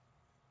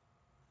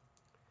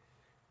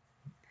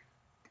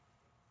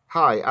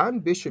Hi,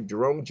 I'm Bishop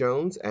Jerome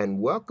Jones, and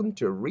welcome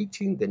to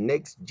Reaching the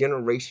Next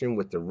Generation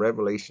with the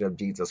Revelation of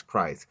Jesus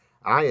Christ.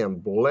 I am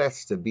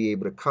blessed to be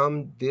able to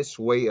come this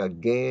way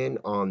again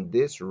on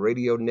this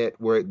radio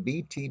network,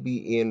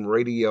 BTBN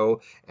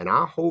Radio, and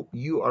I hope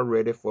you are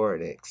ready for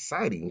an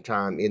exciting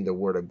time in the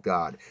Word of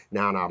God.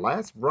 Now, in our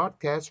last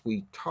broadcast,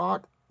 we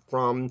taught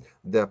from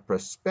the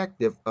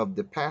perspective of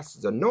the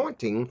pastor's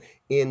anointing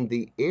in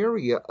the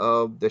area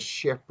of the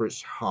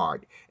shepherd's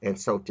heart. And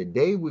so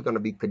today we're going to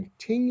be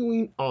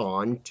continuing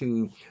on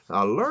to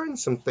learn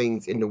some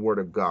things in the Word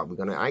of God. We're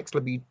going to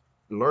actually be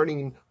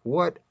learning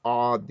what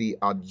are the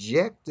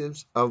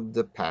objectives of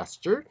the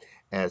pastor,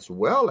 as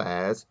well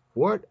as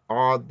what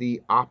are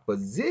the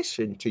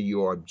opposition to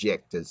your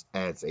objectives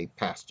as a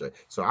pastor.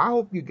 So I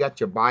hope you got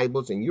your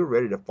Bibles and you're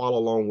ready to follow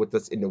along with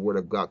us in the Word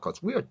of God,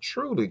 because we are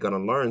truly going to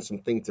learn some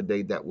things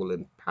today that will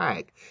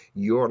impact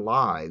your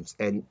lives.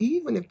 And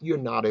even if you're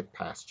not a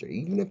pastor,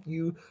 even if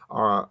you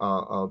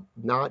are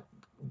not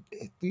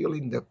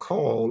feeling the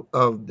call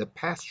of the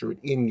pastorate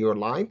in your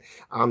life,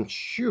 I'm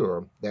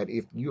sure that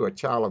if you're a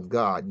child of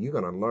God, you're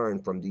going to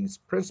learn from these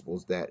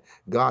principles that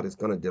God is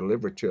going to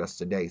deliver to us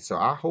today. So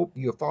I hope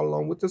you'll follow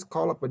along with us.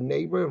 Call up a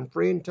neighbor and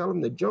friend, tell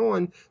them to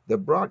join the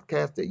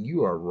broadcast that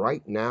you are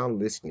right now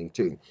listening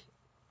to.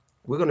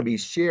 We're going to be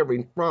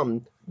sharing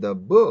from the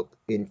book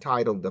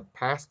entitled The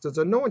Pastor's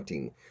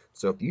Anointing.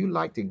 So if you'd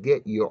like to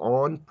get your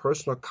own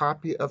personal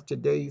copy of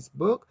today's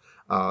book,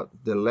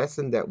 the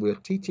lesson that we're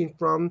teaching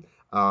from,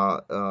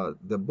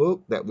 the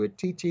book that we're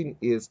teaching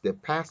is The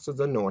Pastor's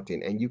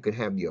Anointing, and you can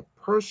have your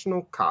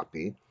personal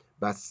copy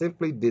by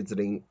simply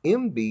visiting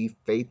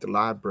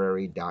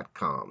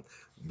mbfaithlibrary.com.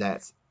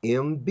 That's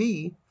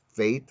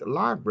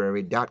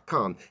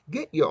mbfaithlibrary.com.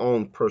 Get your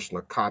own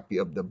personal copy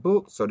of the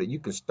book so that you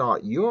can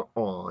start your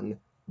own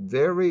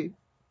very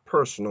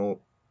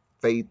personal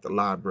faith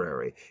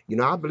library.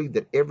 I believe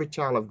that every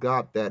child of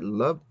God that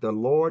loves the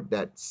Lord,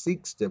 that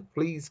seeks to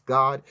please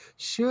God,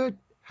 should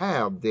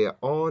have their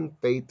own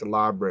faith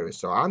library.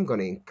 So I'm going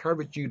to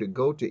encourage you to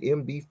go to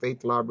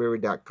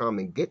mbfaithlibrary.com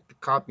and get the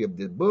copy of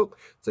this book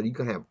so you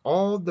can have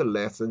all the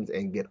lessons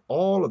and get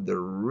all of the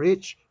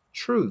rich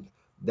truth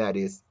that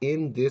is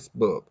in this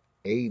book.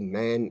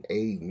 Amen.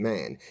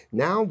 Amen.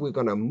 Now we're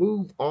going to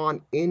move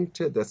on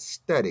into the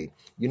study.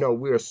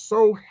 We're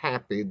so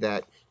happy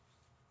that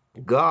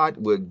God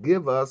will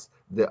give us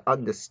the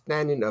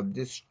understanding of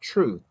this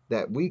truth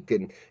that we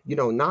can,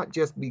 not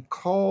just be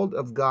called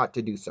of God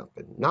to do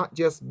something, not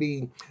just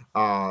be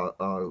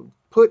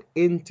put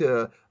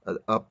into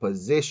a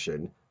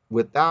position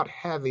without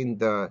having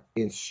the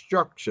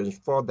instructions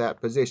for that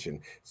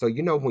position. So,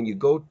 when you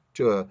go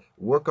to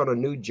work on a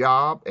new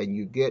job and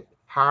you get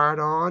hired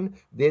on,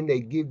 then they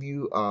give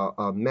you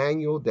a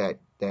manual that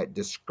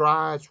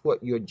describes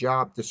what your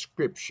job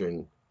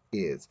description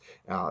is,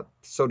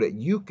 so that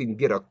you can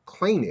get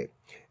acquainted.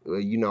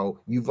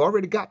 You've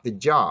already got the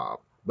job,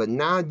 but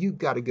now you've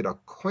got to get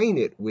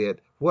acquainted with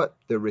what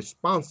the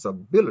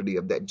responsibility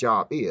of that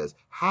job is,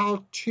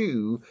 how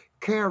to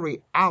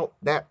carry out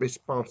that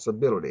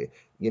responsibility.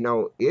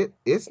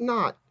 It's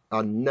not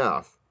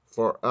enough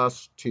for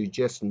us to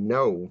just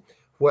know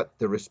what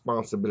the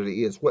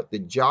responsibility is, what the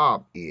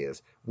job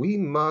is. We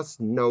must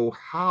know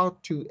how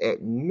to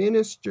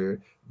administer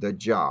the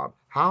job,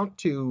 how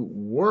to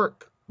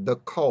work the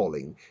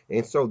calling.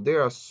 And so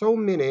there are so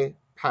many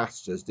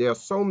pastors, there are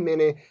so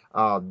many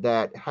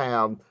that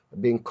have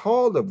been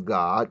called of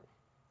God,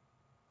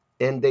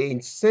 and they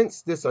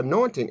sense this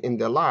anointing in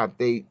their life.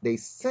 They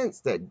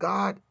sense that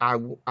God, I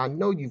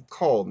know you've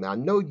called me, I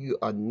know you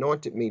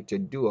anointed me to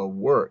do a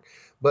work,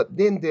 but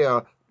then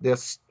they're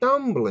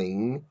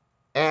stumbling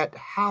at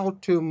how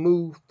to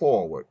move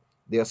forward.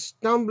 They're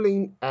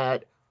stumbling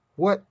at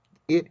what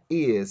it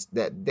is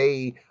that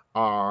they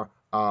are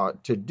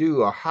to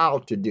do or how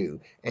to do.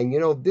 And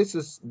this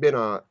has been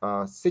a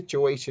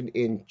situation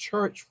in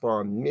church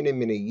for many,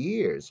 many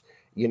years.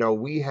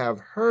 We have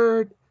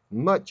heard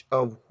much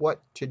of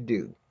what to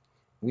do.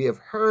 We have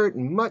heard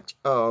much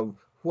of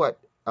what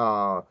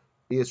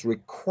is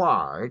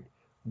required,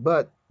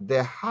 but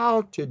the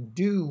how to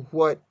do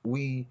what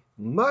we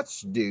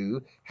must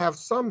do have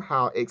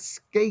somehow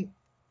escaped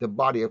the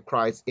body of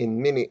Christ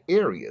in many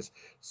areas.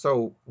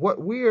 So,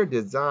 what we are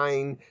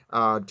designed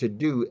to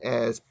do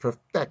as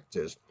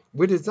perfecters,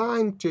 we're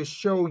designed to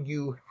show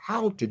you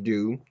how to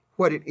do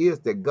what it is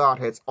that God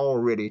has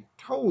already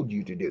told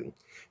you to do.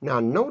 Now,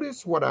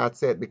 notice what I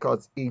said,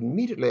 because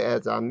immediately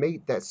as I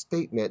made that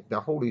statement, the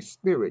Holy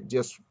Spirit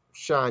just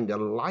shined a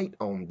light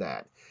on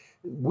that.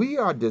 We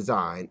are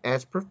designed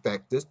as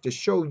perfecters to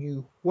show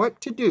you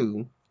what to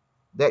do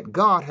that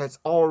God has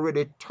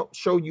already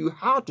show you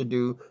how to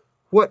do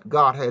what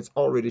God has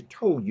already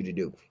told you to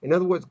do. In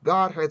other words,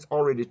 God has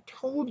already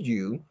told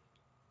you,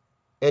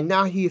 and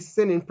now he is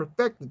sending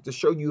perfecters to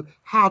show you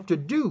how to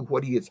do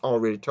what he has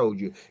already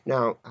told you.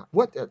 Now,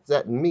 what does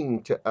that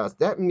mean to us?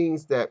 That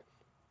means that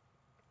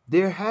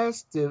there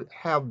has to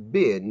have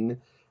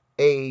been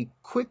a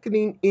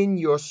quickening in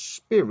your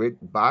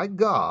spirit by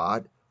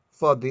God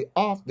for the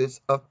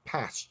office of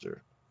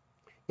pastor.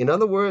 In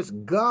other words,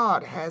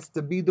 God has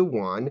to be the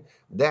one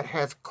that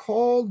has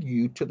called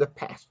you to the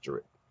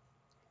pastorate.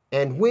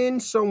 And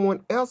when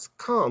someone else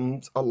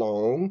comes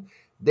along,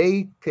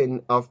 they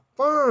can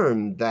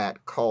affirm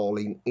that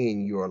calling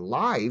in your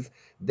life.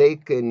 They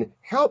can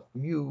help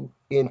you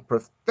in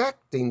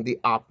perfecting the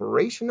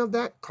operation of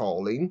that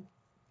calling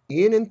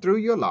in and through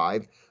your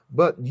life,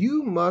 but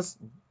you must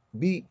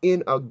be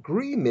in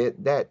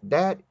agreement that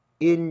that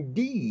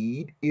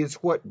indeed is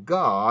what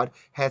God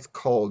has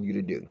called you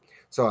to do.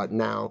 So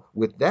now,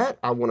 with that,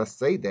 I want to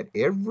say that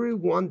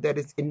everyone that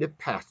is in the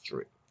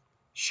pastorate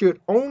should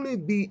only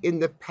be in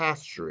the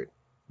pastorate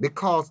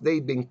because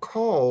they've been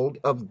called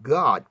of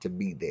God to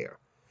be there.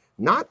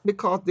 Not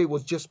because they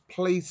was just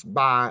placed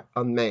by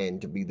a man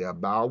to be there,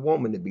 by a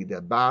woman to be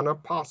there, by an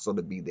apostle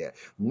to be there.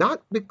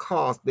 Not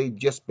because they've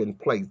just been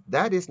placed.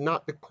 That is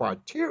not the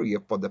criteria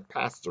for the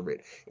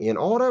pastorate. In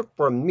order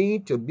for me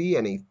to be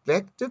an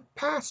effective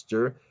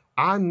pastor,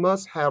 I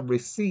must have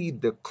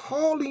received the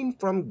calling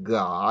from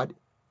God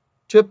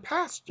to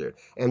pastor.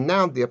 And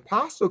now the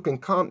apostle can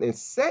come and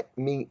set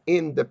me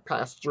in the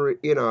pastorate,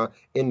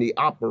 in the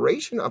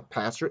operation of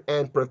pastor,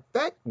 and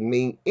perfect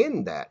me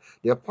in that.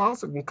 The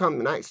apostle can come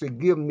and actually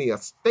give me a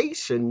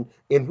station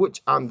in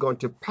which I'm going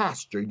to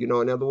pastor, in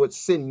other words,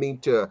 send me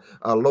to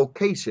a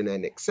location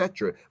and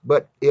etc.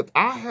 But if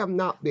I have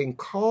not been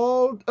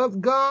called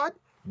of God,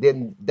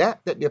 then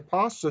that the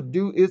apostle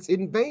do is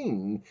in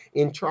vain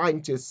in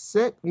trying to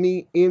set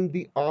me in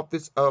the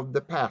office of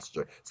the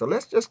pastor. So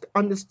let's just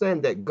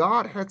understand that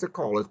God has to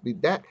call us, be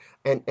that,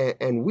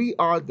 and we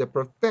are the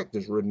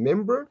perfecters.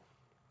 Remember,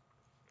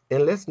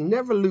 and let's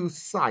never lose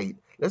sight.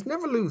 Let's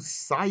never lose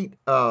sight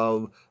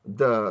of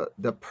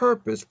the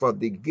purpose for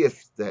the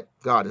gifts that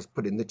God has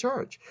put in the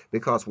church.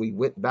 Because we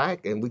went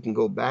back and we can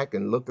go back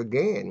and look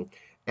again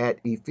at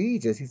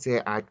Ephesians. He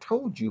said, I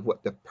told you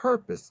what the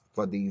purpose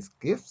for these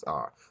gifts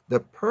are. The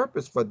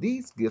purpose for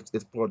these gifts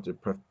is for the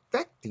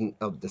perfecting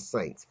of the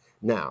saints.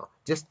 Now,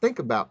 just think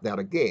about that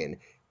again.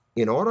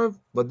 In order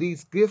for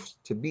these gifts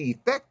to be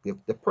effective,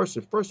 the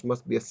person first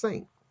must be a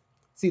saint.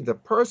 See, the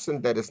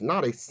person that is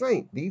not a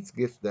saint, these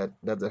gifts that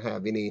doesn't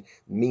have any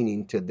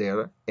meaning to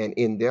their and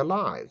in their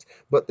lives.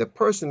 But the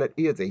person that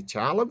is a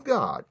child of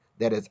God,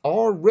 that has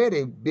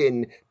already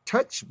been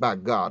touched by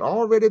God,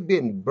 already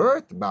been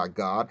birthed by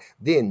God,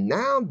 then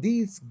now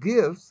these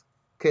gifts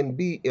can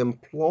be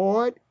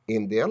employed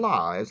in their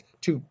lives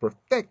to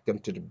perfect them,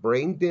 to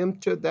bring them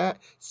to that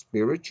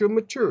spiritual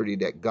maturity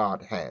that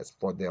God has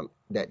for them,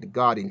 that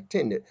God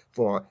intended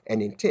for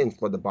and intends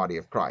for the body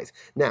of Christ.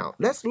 Now,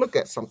 let's look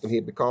at something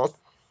here, because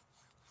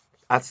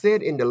I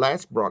said in the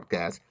last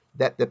broadcast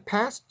that the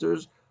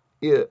pastors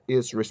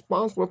is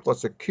responsible for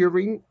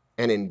securing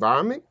an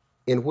environment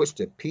in which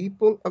the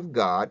people of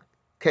God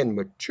can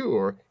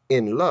mature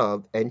in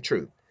love and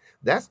truth.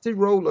 That's the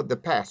role of the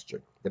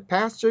pastor. The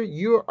pastor,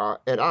 you are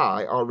and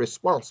I are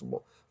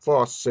responsible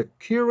for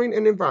securing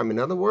an environment.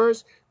 In other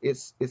words,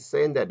 it's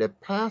saying that the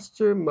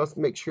pastor must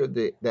make sure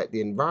that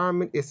the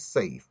environment is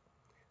safe,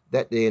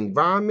 that the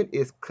environment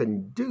is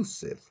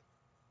conducive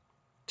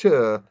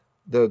to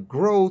the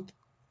growth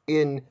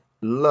in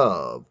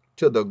love,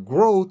 to the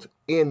growth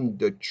in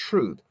the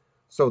truth.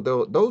 So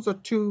those are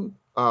two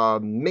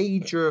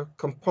major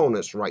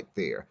components right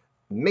there,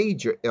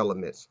 major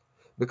elements,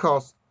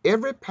 because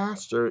every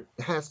pastor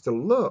has to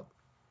look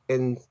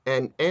and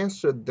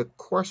answer the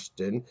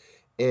question,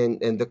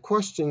 and the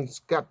question's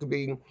got to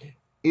be: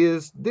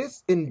 is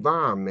this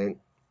environment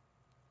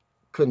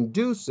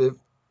conducive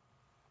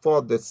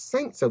for the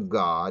saints of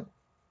God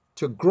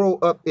to grow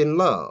up in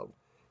love?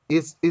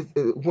 Is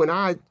when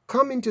I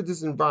come into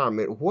this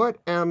environment, what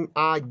am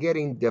I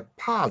getting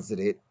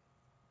deposited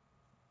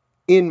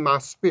in my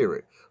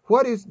spirit?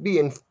 What is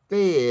being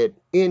fed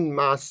in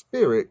my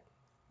spirit?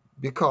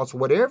 Because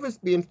whatever is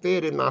being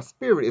fed in my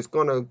spirit is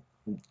going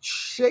to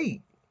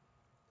shape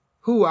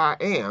who I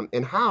am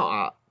and how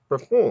I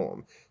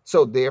perform.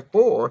 So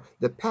therefore,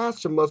 the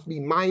pastor must be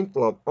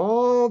mindful of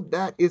all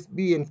that is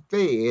being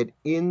fed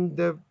in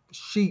the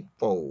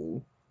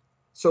sheepfold,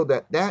 so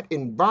that that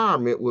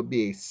environment will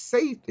be a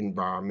safe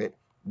environment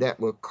that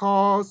will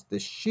cause the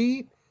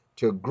sheep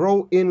to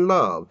grow in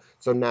love.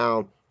 So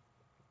now,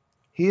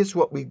 here's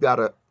what we got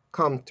to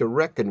come to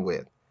reckon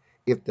with.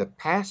 If the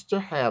pastor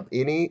have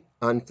any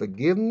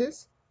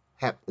unforgiveness,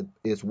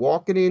 is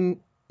walking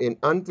in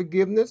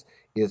unforgiveness,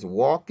 is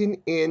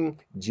walking in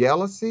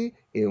jealousy,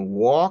 in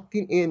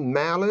walking in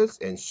malice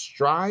and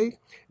strife,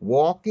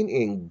 walking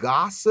in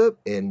gossip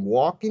and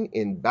walking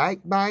in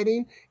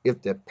backbiting,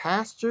 if the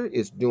pastor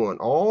is doing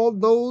all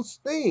those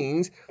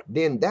things,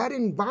 then that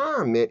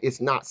environment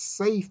is not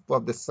safe for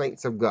the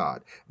saints of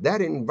God.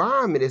 That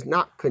environment is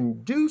not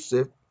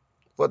conducive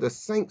for the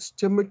saints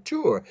to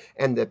mature,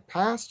 and the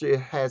pastor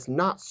has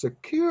not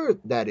secured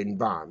that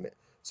environment.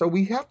 So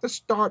we have to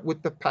start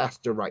with the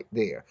pastor right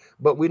there.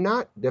 But we're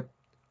not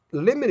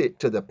limited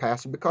to the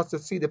pastor, because to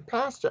see, the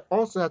pastor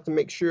also has to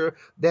make sure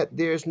that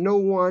there's no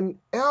one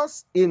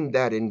else in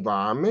that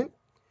environment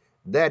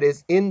that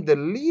is in the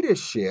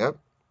leadership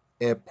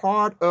and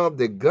part of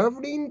the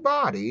governing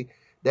body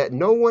that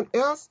no one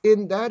else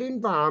in that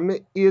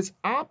environment is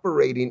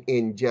operating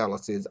in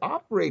jealousies,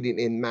 operating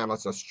in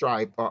malice or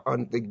strife or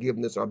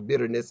unforgiveness or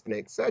bitterness and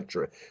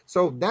etc.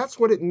 So that's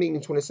what it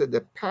means when it said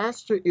the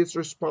pastor is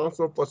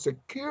responsible for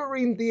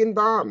securing the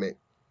environment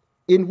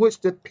in which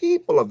the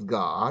people of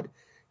God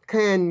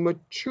can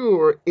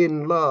mature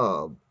in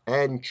love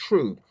and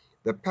truth.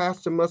 The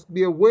pastor must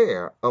be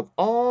aware of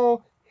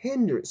all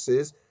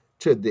hindrances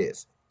to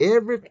this.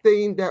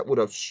 Everything that would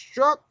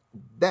obstruct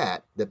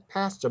that, the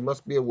pastor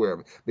must be aware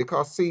of.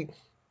 Because, see,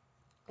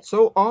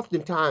 so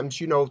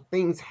oftentimes,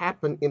 things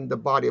happen in the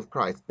body of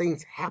Christ.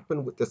 Things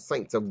happen with the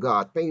saints of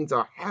God. Things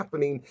are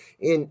happening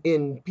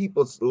in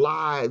people's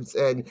lives,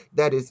 and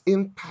that is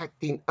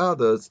impacting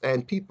others.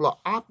 And people are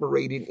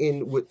operating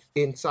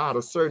inside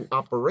of certain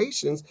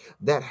operations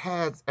that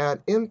has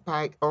an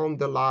impact on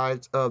the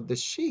lives of the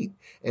sheep.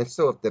 And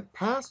so, if the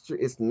pastor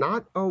is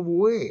not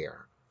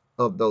aware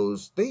of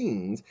those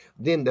things,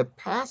 then the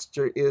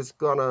pastor is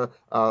gonna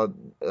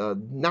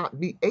not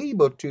be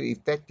able to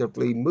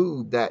effectively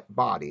move that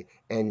body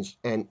and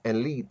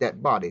lead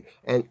that body.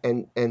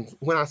 And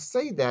when I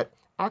say that,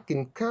 I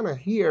can kind of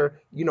hear,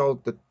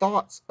 the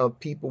thoughts of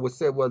people would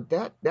say, well,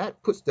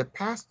 that puts the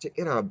pastor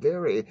in a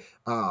very,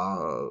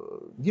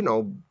 you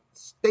know,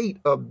 state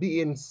of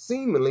being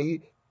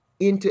seemingly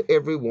into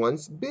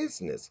everyone's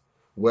business.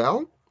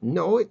 Well,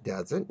 no, it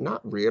doesn't.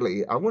 Not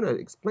really. I want to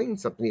explain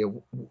something here,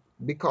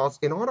 because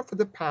in order for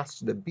the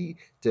pastor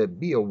to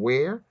be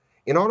aware,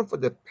 in order for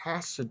the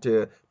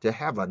pastor to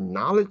have a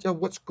knowledge of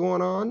what's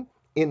going on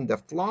in the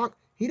flock,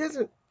 he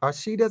doesn't or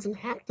she doesn't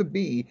have to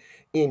be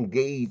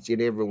engaged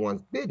in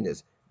everyone's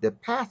business. The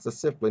pastor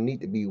simply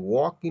need to be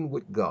walking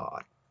with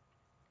God.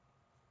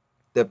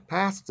 The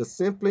pastor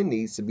simply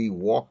needs to be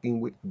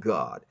walking with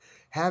God,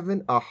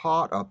 having a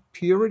heart of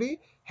purity,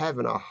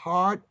 having a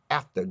heart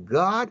after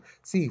God.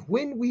 See,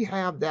 when we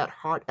have that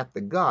heart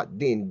after God,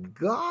 then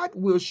God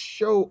will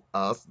show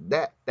us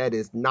that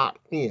is not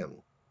him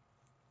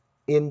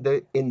in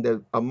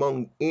and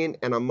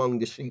among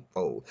the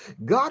sheepfold.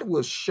 God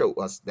will show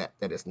us that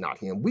is not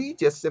him. We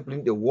just simply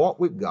need to walk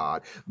with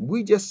God.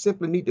 We just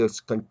simply need to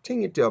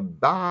continue to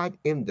abide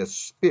in the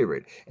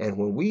spirit. And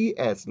when we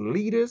as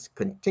leaders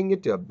continue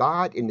to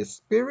abide in the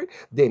spirit,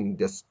 then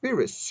the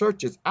spirit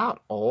searches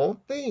out all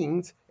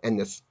things, and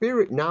the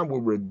spirit now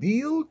will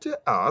reveal to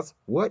us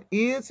what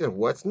is and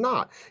what's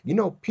not.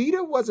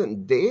 Peter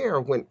wasn't there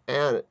when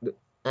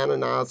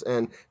Ananias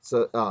and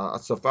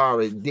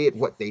Sapphira did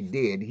what they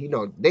did.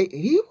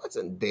 He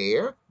wasn't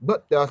there,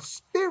 but the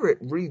Spirit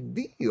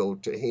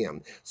revealed to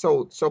him.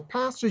 So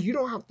pastors, you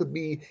don't have to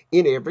be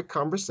in every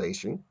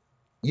conversation.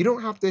 You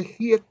don't have to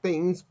hear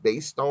things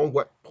based on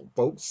what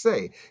folks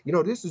say.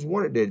 This is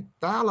one of the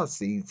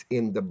fallacies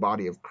in the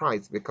body of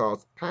Christ,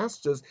 because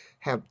pastors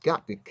have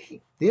got to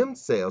keep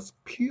themselves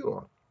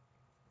pure.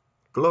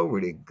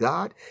 Glory to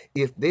God.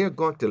 If they're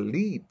going to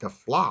lead the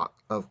flock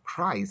of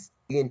Christ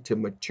into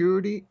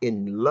maturity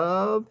in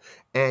love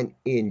and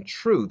in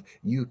truth,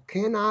 you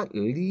cannot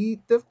lead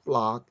the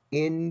flock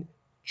in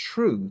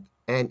truth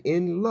and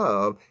in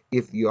love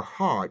if your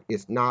heart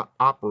is not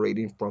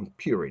operating from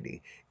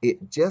purity.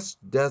 It just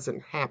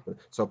doesn't happen.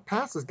 So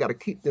pastors got to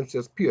keep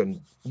themselves pure.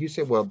 And you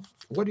say, well,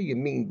 what do you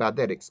mean by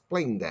that?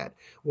 Explain that.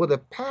 Well, the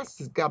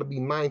pastors got to be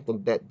mindful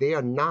that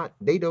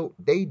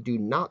they do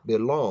not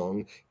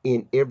belong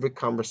in every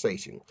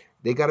conversation.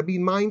 They got to be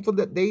mindful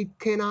that they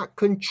cannot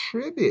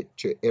contribute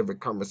to every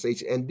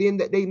conversation, and then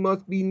that they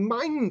must be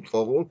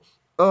mindful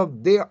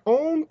of their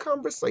own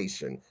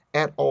conversation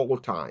at all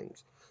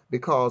times.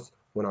 Because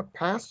when a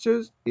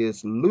pastor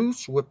is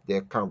loose with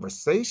their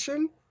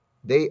conversation,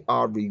 they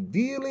are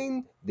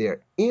revealing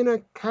their inner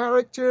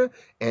character.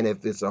 And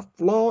if it's a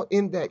flaw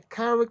in that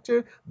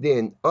character,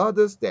 then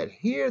others that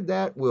hear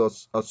that will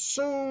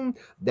assume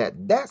that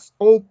that's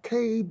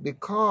okay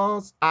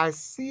because I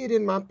see it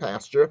in my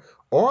pastor,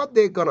 or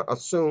they're going to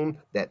assume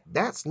that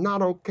that's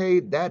not okay,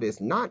 that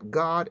is not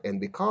God, and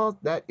because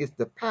that is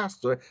the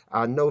pastor,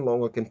 I no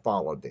longer can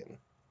follow them.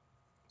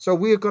 So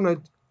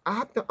I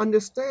have to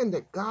understand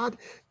that God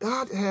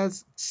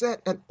has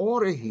set an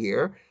order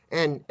here,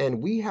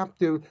 and we have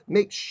to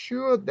make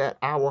sure that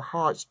our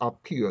hearts are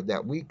pure,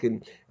 that we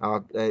can,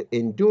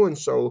 in doing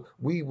so,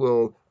 we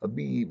will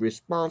be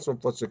responsible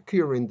for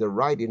securing the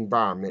right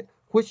environment,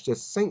 which the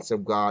saints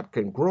of God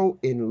can grow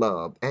in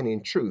love and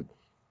in truth,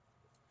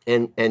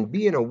 and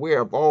being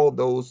aware of all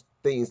those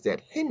things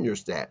that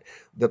hinders that.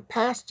 The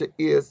pastor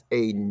is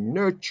a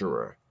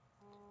nurturer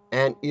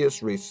and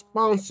is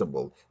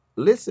responsible.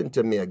 Listen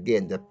to me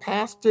again. The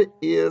pastor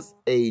is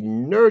a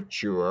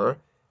nurturer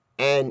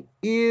and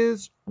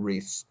is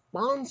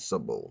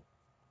responsible.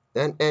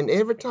 And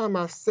every time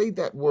I say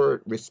that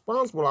word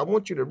responsible, I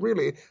want you to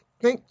really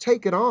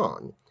take it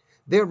on.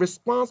 They're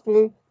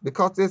responsible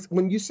because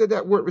when you say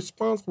that word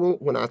responsible,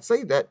 when I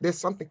say that, there's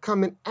something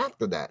coming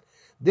after that.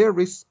 They're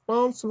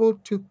responsible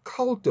to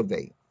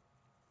cultivate.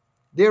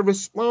 They're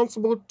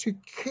responsible to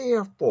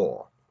care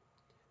for.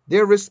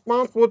 They're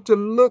responsible to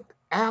look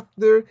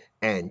after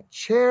and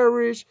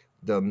cherish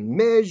the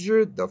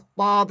measure the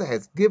Father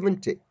has given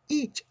to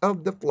each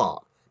of the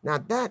flock. Now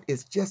that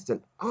is just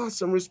an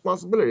awesome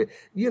responsibility.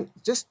 You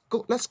just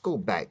go. Let's go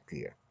back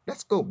here.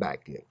 Let's go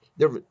back here.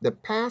 The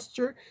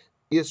pastor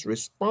is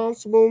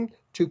responsible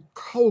to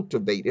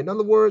cultivate. In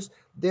other words,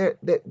 that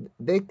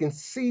they can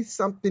see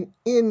something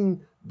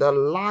in the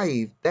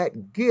life,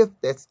 that gift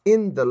that's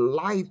in the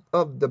life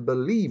of the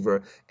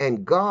believer,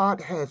 and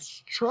God has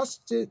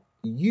trusted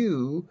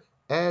you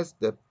as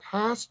the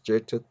pastor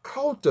to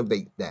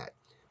cultivate that,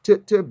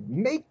 to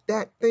make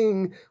that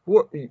thing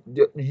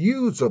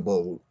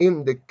usable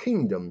in the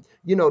kingdom,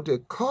 to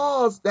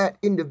cause that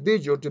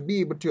individual to be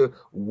able to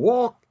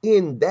walk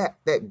in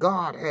that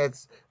God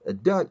has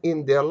done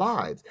in their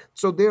lives.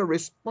 So they're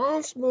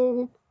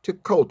responsible to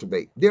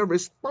cultivate. They're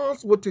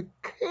responsible to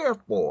care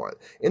for it.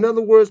 In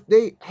other words,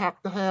 they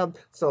have to have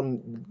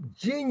some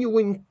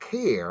genuine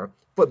care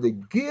for the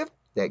gift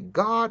that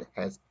God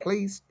has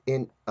placed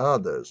in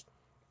others.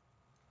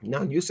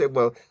 Now you said,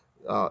 well,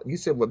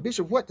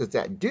 Bishop, what does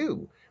that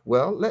do?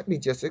 Well, let me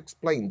just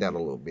explain that a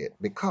little bit.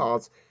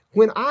 Because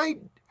when I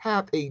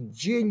have a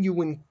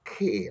genuine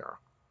care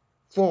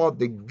for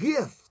the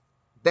gift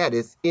that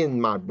is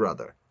in my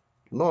brother,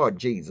 Lord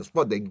Jesus,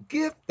 for the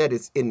gift that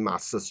is in my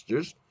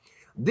sisters,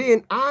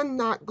 then I'm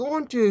not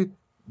going to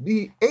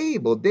be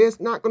able, there's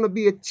not going to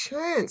be a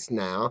chance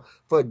now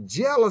for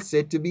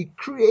jealousy to be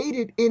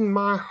created in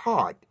my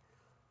heart,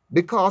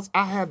 because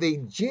I have a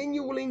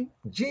genuine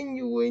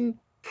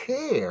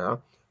care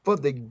for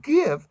the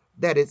gift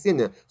that is in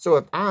them. So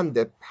if I'm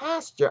the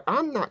pastor,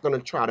 I'm not going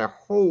to try to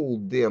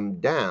hold them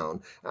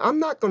down. I'm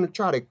not going to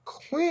try to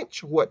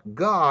quench what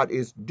God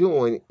is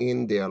doing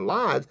in their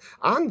lives.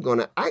 I'm going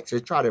to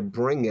actually try to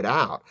bring it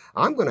out.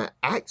 I'm going to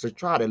actually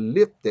try to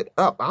lift it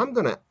up. I'm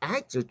going to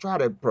actually try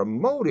to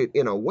promote it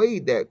in a way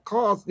that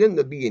causes them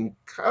to be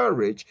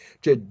encouraged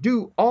to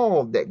do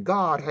all that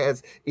God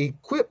has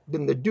equipped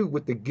them to do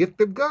with the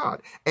gift of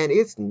God. And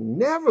it's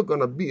never going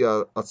to be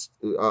a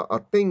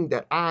thing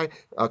that I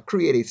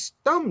create a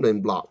stumbling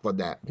block for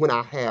that when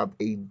I have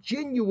a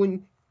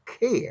genuine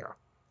care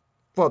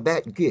for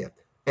that gift.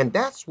 And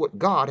that's what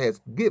God has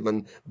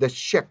given the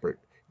shepherd.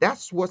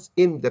 That's what's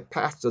in the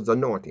pastor's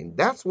anointing.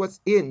 That's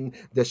what's in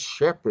the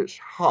shepherd's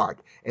heart.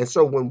 And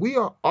so when we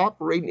are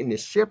operating in the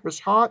shepherd's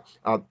heart,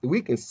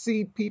 we can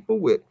see people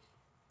with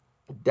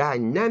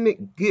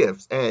dynamic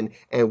gifts, and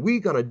we're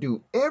going to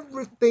do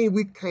everything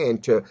we can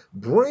to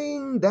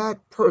bring that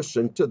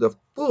person to the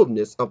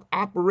fullness of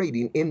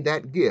operating in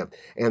that gift.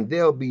 And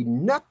there'll be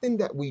nothing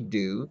that we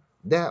do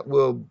that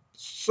will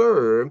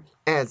serve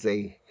as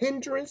a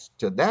hindrance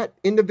to that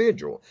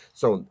individual.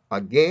 So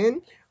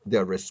again,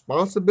 the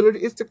responsibility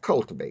is to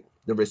cultivate,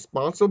 the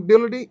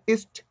responsibility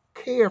is to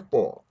care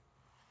for,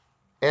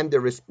 and the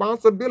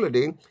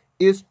responsibility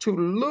is to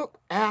look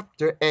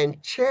after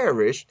and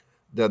cherish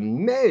the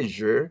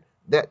measure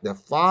that the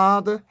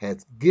Father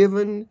has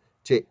given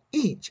to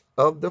each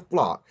of the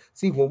flock.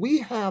 See, when we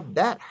have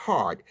that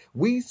heart,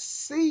 we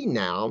see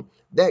now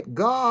that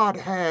God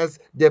has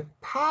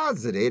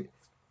deposited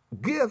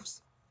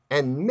gifts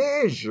and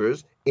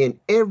measures in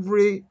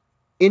every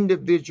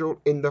individual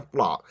in the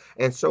flock.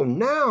 And so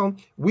now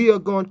we are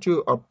going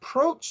to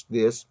approach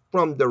this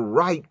from the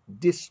right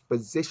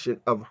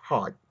disposition of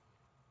heart.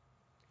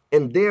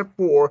 And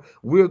therefore,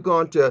 we're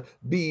going to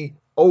be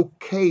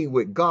okay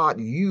with God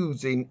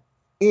using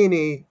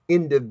any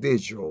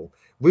individual.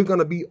 We're going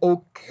to be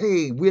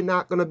okay. We're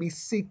not going to be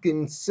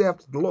seeking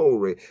self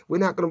glory. We're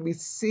not going to be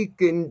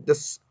seeking the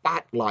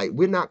spotlight.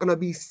 We're not going to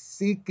be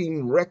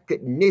seeking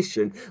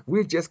recognition.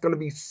 We're just going to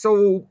be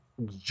so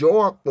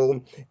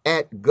joyful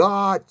at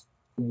God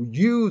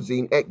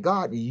using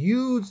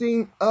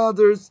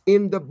others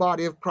in the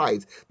body of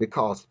Christ.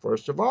 Because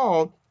first of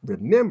all,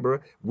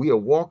 remember, we are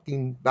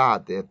walking by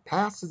the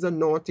pastor's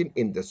anointing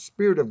in the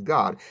Spirit of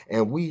God,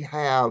 and we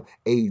have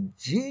a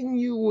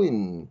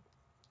genuine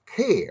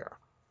care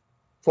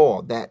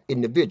for that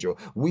individual.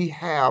 We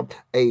have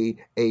a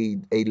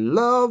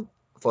love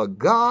for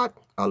God,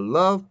 a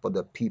love for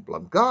the people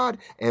of God,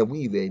 and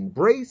we've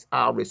embraced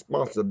our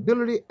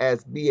responsibility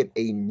as being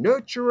a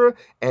nurturer,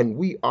 and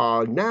we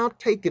are now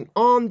taking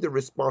on the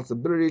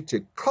responsibility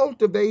to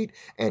cultivate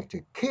and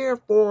to care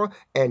for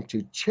and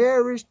to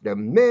cherish the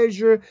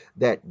measure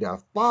that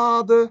the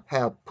Father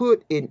have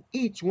put in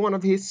each one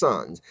of his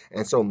sons.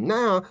 And so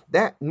now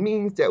that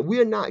means that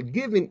we're not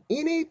giving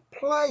any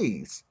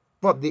place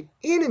for the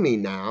enemy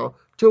now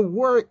to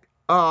work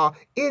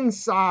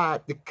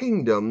inside the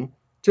kingdom,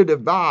 to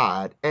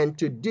divide and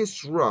to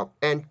disrupt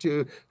and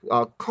to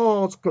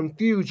cause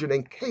confusion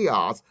and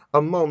chaos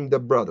among the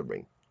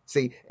brethren.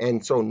 See,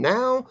 and so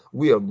now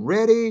we are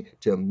ready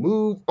to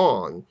move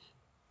on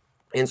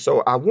And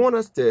so I want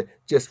us to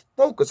just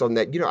focus on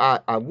that.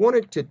 I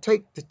wanted to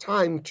take the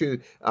time to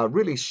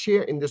really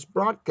share in this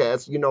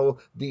broadcast,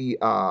 the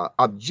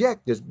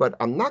objectives, but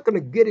I'm not going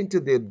to get into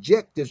the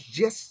objectives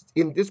just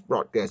in this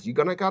broadcast. You're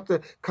going to have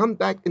to come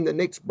back in the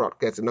next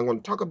broadcast, and I'm going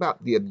to talk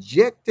about the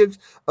objectives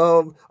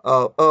of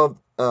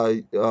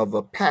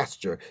a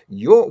pastor,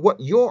 what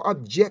your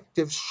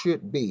objectives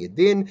should be.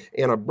 Then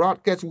in a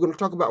broadcast, we're going to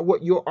talk about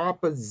what your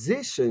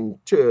opposition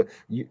to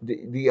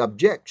the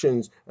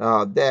objections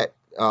that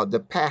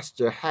the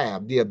pastor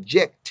have, the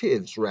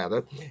objectives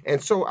rather. And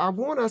so I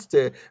want us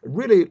to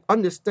really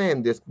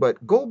understand this,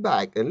 but go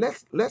back and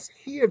let's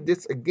hear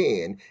this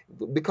again,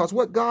 because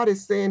what God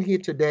is saying here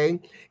today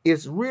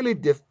is really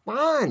the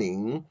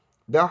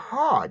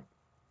heart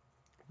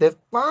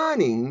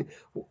defining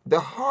the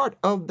heart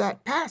of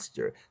that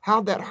pastor, how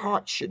that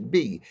heart should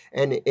be.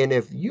 And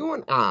if you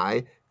and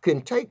I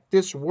can take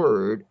this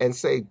word and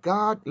say,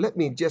 God, let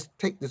me just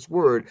take this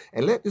word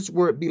and let this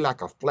word be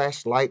like a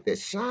flashlight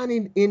that's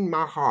shining in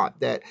my heart,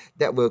 that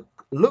will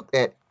look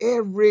at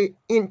every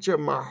inch of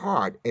my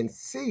heart and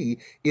see,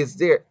 is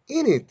there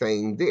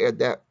anything there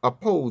that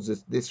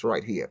opposes this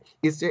right here?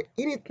 Is there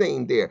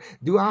anything there?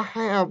 Do I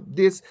have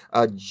this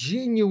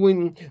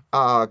genuine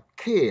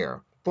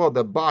care for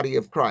the body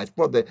of Christ?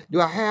 Do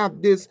I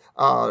have this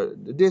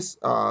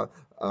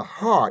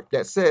heart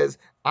that says,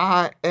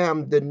 I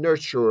am the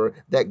nurturer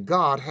that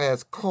God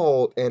has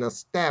called and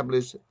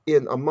established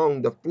in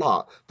among the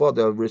flock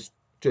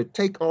to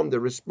take on the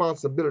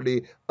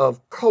responsibility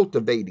of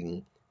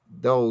cultivating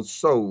those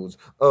souls,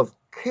 of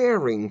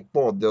caring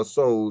for the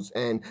souls,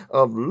 and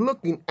of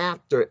looking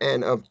after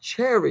and of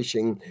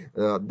cherishing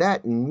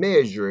that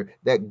measure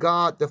that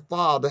God the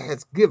Father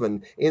has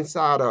given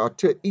inside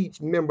to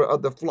each member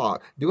of the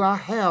flock? Do I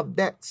have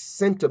that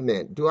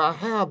sentiment? Do I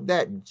have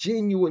that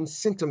genuine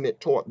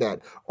sentiment toward that?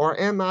 Or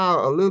am I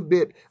a little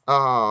bit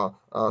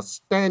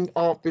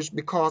standoffish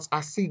because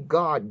I see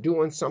God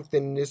doing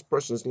something in this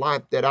person's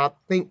life that I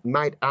think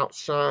might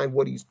outshine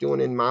what he's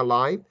doing in my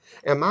life?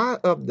 Am I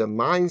of the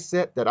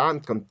mindset that I'm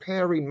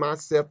comparing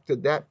myself to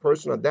that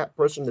person, or that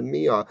person to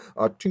me, or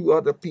two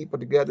other people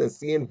together and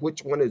seeing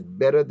which one is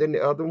better than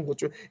the other one?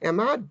 Am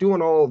I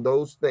doing all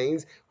those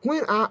things?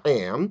 When I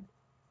am,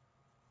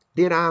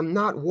 then I'm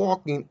not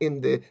walking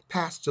in the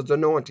pastor's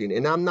anointing,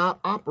 and I'm not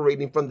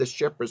operating from the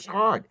shepherd's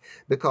heart,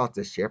 because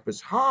the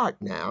shepherd's heart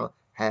now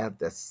have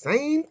the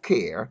same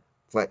care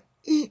for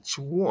each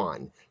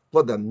one,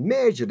 for the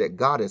measure that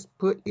God has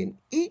put in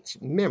each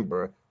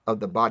member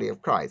of the body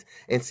of Christ.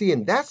 And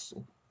that's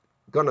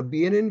going to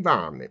be an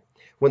environment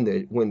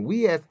when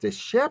we as the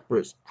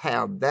shepherds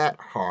have that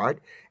heart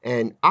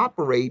and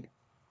operate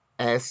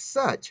as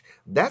such.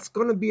 That's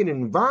going to be an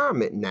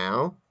environment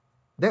now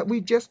that we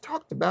just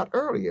talked about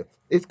earlier.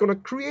 It's going to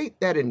create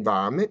that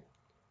environment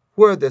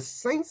where the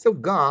saints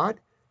of God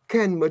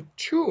can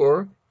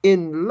mature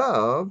in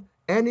love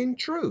and in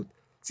truth.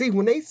 See,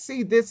 when they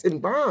see this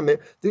environment,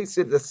 they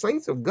say the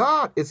saints of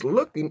God is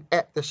looking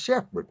at the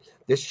shepherd.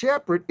 The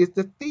shepherd is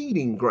the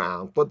feeding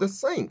ground for the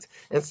saints.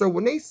 And so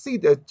when they see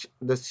the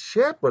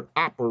shepherd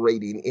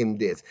operating in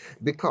this,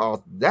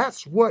 because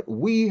that's what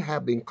we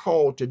have been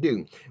called to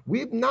do.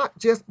 We've not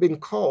just been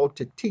called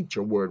to teach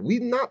a word.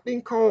 We've not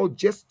been called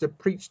just to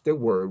preach the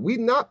word. We've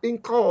not been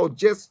called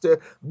just to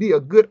be a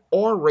good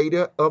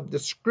orator of the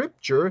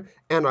scripture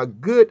and a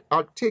good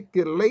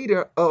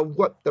articulator of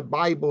what the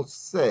Bible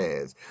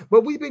says.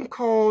 But we've been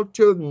called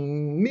to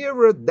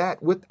mirror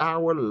that with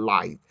our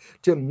life,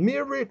 to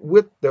mirror it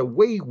with the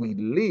way we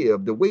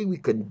live, the way we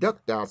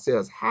conduct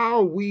ourselves,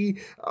 how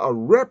we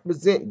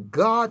represent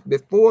God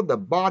before the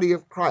body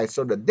of Christ,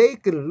 so that they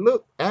can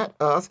look at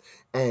us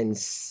and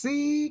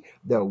see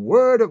the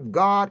word of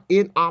God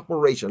in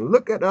operation.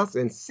 Look at us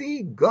and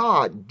see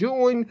God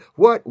doing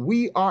what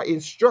we are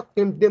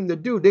instructing them to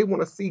do. They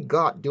want to see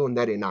God doing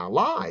that in our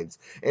lives.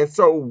 And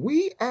so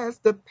we, as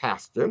the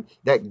pastor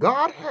that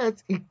God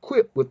has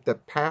equipped with the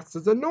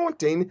pastor's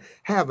anointing,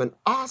 have an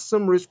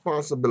awesome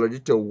responsibility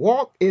to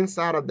walk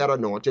inside of that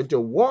anointing, to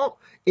walk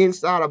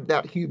inside of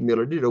that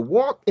humility, to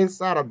walk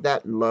inside of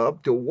that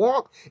love, to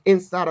walk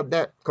inside of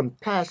that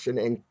compassion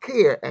and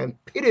care and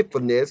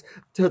pitifulness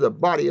to the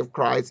body of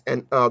Christ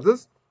and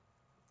others,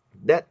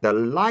 that the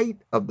light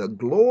of the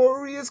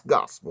glorious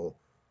gospel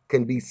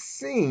can be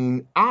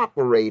seen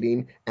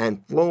operating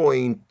and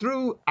flowing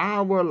through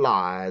our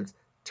lives,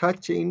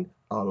 touching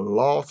a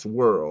lost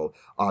world,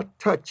 or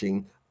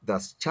touching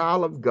the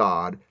child of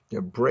God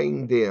to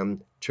bring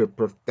them to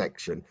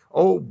perfection.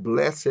 Oh,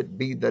 blessed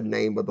be the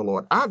name of the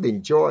Lord. I've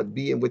enjoyed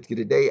being with you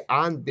today.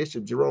 I'm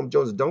Bishop Jerome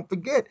Jones. Don't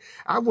forget,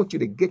 I want you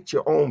to get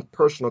your own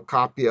personal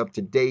copy of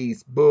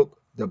today's book.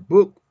 The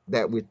book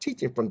that we're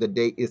teaching from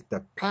today is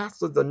The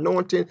Pastor's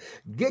Anointing.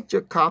 Get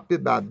your copy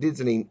by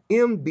visiting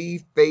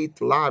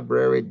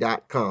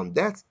mbfaithlibrary.com.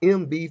 That's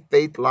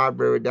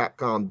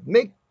mbfaithlibrary.com.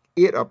 Make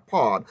it a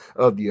part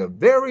of your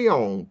very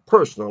own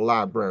personal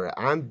library.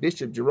 I'm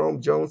Bishop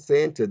Jerome Jones,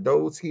 saying to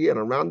those here and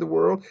around the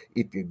world,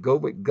 if you go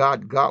with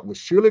God, God will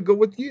surely go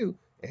with you.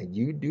 And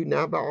you do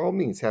now, by all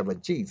means, have a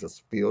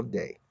Jesus-filled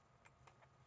day.